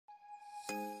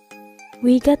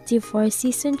We Got Divorced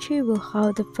Season 3 will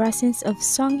have the presence of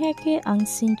Song Hye Kyo and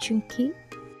Joong.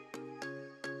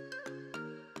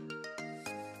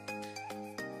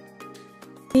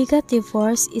 We Got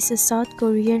Divorced is a South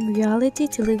Korean reality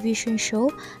television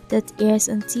show that airs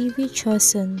on TV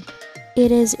Chosun.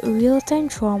 It is a real-time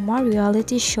drama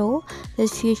reality show that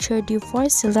features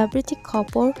divorced celebrity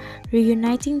couple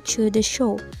reuniting through the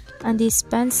show, and they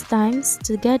spend time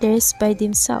together by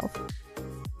themselves.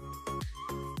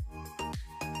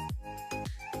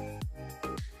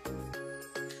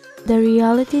 The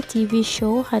reality TV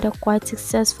show had a quite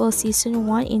successful season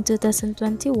 1 in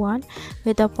 2021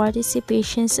 with the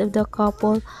participations of the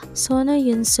couple Sono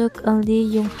Yoon-suk and Lee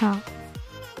Young-ha.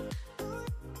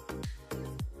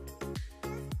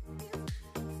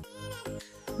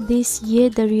 This year,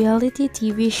 the reality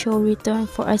TV show returned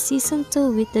for a season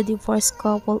 2 with the divorced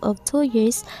couple of 2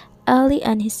 years, Ali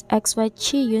and his ex-wife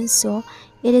Chi Yoon-soo.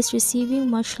 It is receiving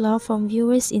much love from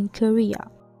viewers in Korea.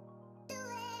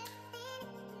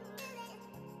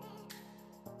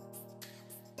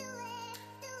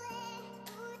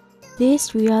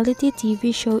 This reality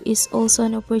TV show is also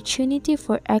an opportunity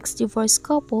for ex-divorced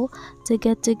couple to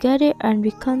get together and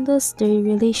rekindle their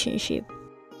relationship.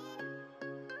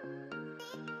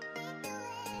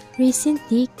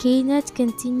 Recently, Knet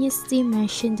continuously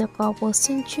mentioned the couple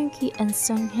Joong and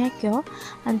Song Hye Kyo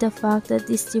and the fact that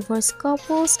these divorced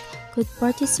couples could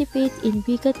participate in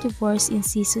We Got Divorced in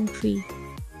Season 3.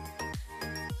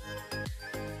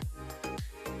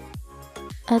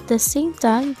 At the same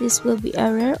time, this will be a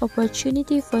rare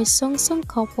opportunity for Song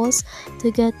couples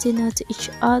to get to know each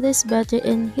other better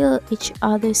and heal each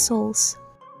other's souls.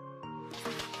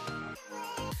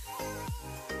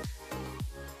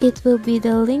 It will be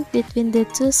the link between the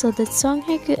two so that Song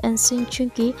Hye Kyo and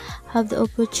Joong have the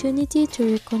opportunity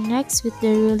to reconnect with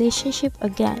their relationship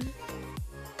again.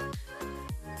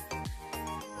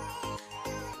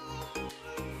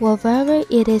 However,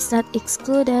 it is not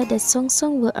excluded that Song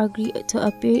will agree to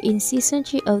appear in Season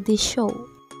 3 of this show.